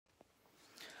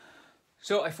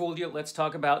So I fooled you. Let's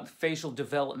talk about facial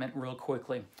development real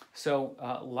quickly. So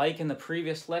like in the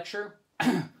previous lecture,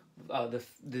 the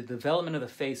development of the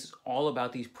face is all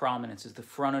about these prominences, the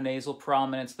frontonasal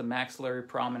prominence, the maxillary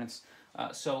prominence.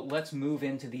 So let's move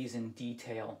into these in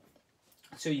detail.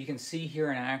 So you can see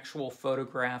here an actual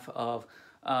photograph of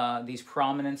these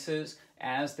prominences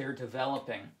as they're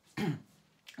developing.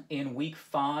 In week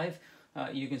 5,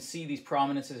 you can see these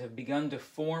prominences have begun to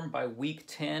form. By week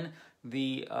 10,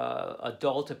 the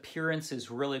adult appearance is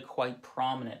really quite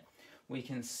prominent. We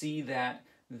can see that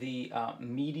the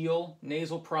medial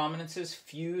nasal prominences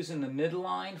fuse in the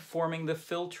midline, forming the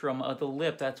philtrum of the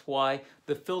lip. That's why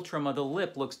the philtrum of the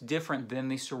lip looks different than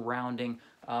the surrounding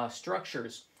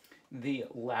structures. The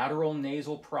lateral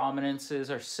nasal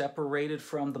prominences are separated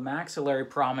from the maxillary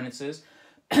prominences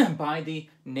by the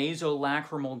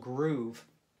nasolacrimal groove.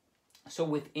 So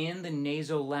within the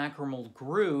nasolacrimal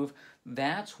groove,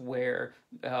 that's where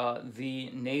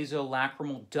the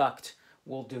nasolacrimal duct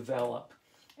will develop.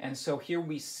 And so here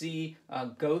we see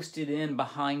ghosted in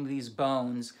behind these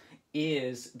bones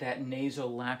is that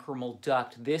nasolacrimal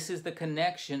duct. This is the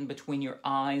connection between your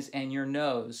eyes and your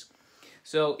nose.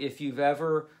 So if you've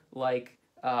ever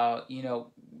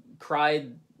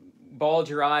cried, bawled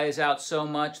your eyes out so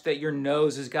much that your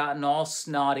nose has gotten all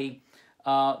snotty,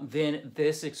 then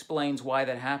this explains why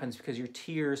that happens, because your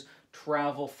tears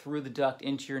travel through the duct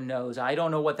into your nose. I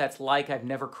don't know what that's like. I've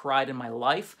never cried in my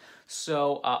life,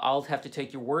 so I'll have to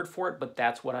take your word for it, but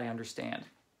that's what I understand.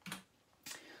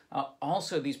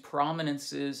 Also, these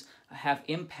prominences have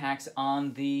impacts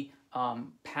on the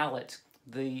palate.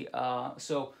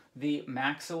 So the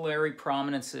maxillary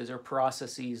prominences or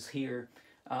processes here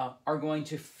are going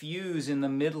to fuse in the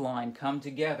midline, come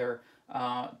together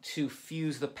to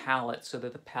fuse the palate so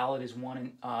that the palate is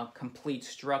one complete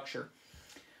structure.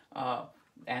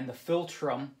 And the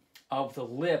philtrum of the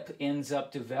lip ends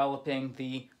up developing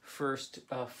the first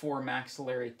 4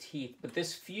 maxillary teeth. But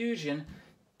this fusion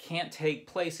can't take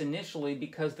place initially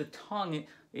because the tongue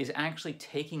is actually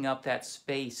taking up that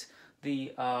space.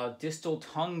 The distal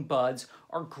tongue buds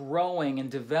are growing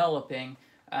and developing,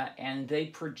 and they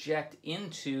project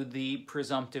into the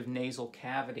presumptive nasal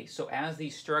cavity. So as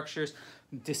these structures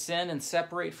descend and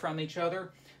separate from each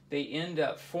other, they end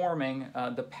up forming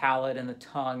the palate and the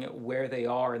tongue where they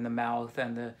are in the mouth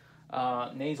and the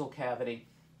nasal cavity.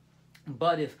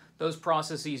 But if those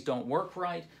processes don't work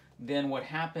right, then what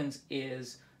happens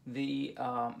is the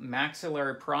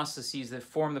maxillary processes that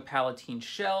form the palatine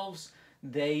shelves,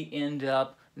 they end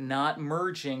up not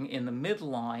merging in the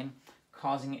midline,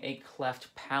 causing a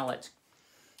cleft palate.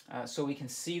 So we can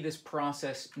see this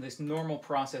process, this normal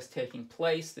process taking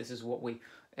place. This is what we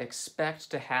expect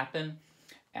to happen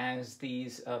as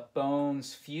these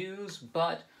bones fuse,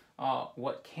 but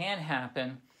what can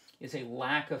happen is a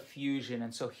lack of fusion.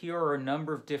 And so here are a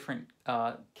number of different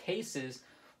cases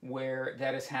where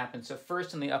that has happened. So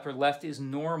first in the upper left is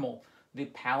normal. The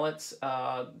palates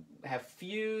have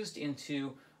fused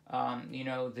into,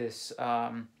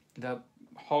 the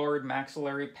hard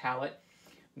maxillary palate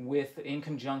in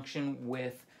conjunction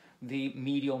with the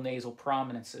medial nasal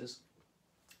prominences,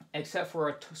 except for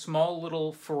a small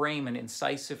little foramen,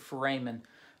 incisive foramen,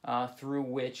 through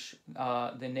which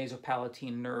the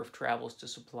nasopalatine nerve travels to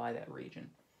supply that region.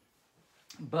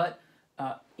 But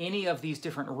any of these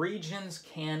different regions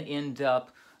can end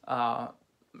up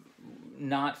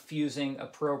not fusing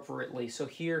appropriately. So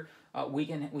here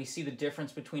we see the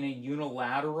difference between a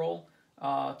unilateral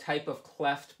type of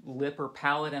cleft lip or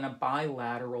palate and a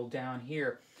bilateral down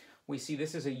here. We see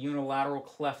this is a unilateral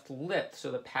cleft lip,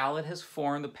 so the palate has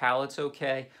formed, the palate's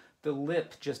okay, the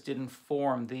lip just didn't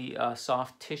form, the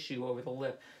soft tissue over the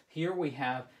lip. Here we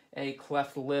have a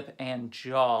cleft lip and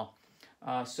jaw.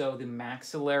 So the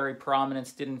maxillary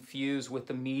prominence didn't fuse with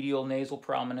the medial nasal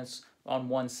prominence on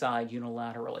one side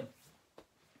unilaterally.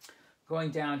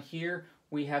 Going down here,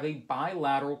 we have a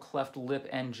bilateral cleft lip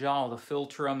and jaw. The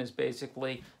philtrum is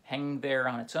basically hanging there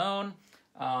on its own,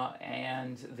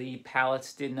 and the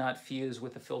palates did not fuse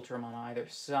with the philtrum on either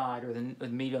side, or the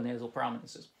medial nasal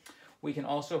prominences. We can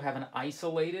also have an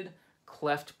isolated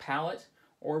cleft palate,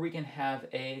 or we can have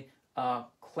a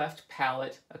cleft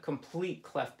palate, a complete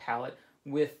cleft palate,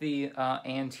 with the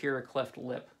anterior cleft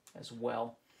lip as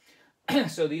well.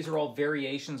 So these are all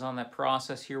variations on that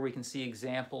process. Here we can see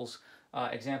example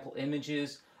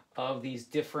images of these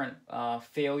different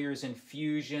failures in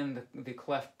fusion, the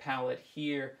cleft palate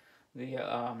here, the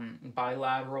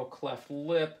bilateral cleft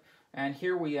lip, and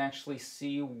here we actually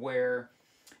see where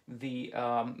the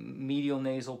medial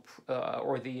nasal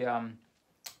or the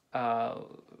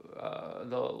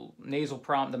the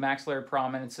maxillary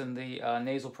prominence and the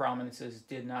nasal prominences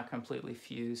did not completely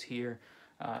fuse here.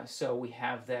 So we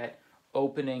have that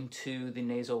opening to the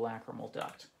nasolacrimal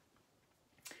duct.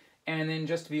 And then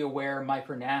just to be aware,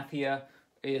 micrognathia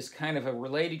is kind of a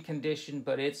related condition,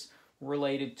 but it's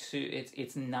related to,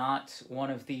 it's not one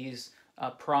of these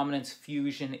prominence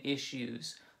fusion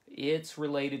issues. It's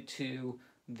related to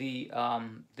the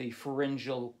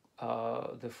pharyngeal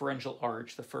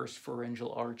arch, the first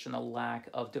pharyngeal arch, and the lack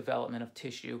of development of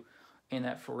tissue in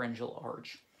that pharyngeal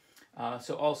arch.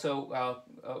 So also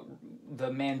the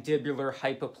mandibular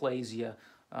hypoplasia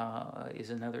is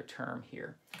another term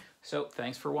here. So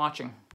thanks for watching.